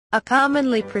a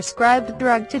commonly prescribed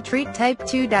drug to treat type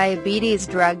 2 diabetes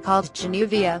drug called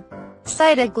Januvia.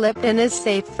 Sitagliptin is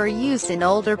safe for use in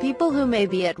older people who may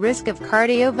be at risk of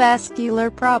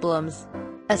cardiovascular problems.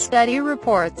 A study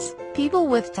reports, people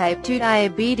with type 2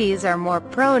 diabetes are more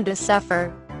prone to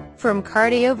suffer from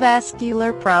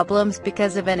cardiovascular problems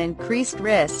because of an increased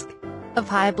risk of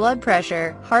high blood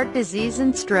pressure, heart disease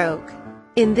and stroke.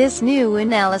 In this new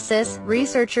analysis,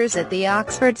 researchers at the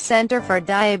Oxford Centre for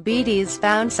Diabetes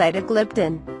found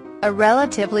sitagliptin, a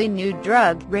relatively new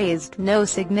drug, raised no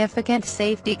significant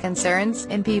safety concerns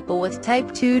in people with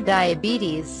type 2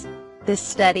 diabetes. This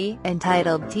study,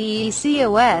 entitled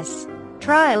TECOS,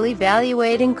 Trial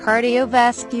Evaluating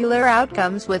Cardiovascular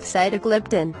Outcomes with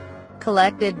Sitagliptin,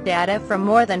 collected data from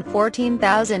more than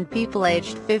 14,000 people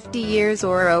aged 50 years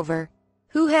or over,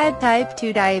 who had type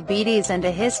 2 diabetes and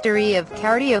a history of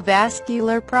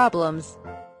cardiovascular problems.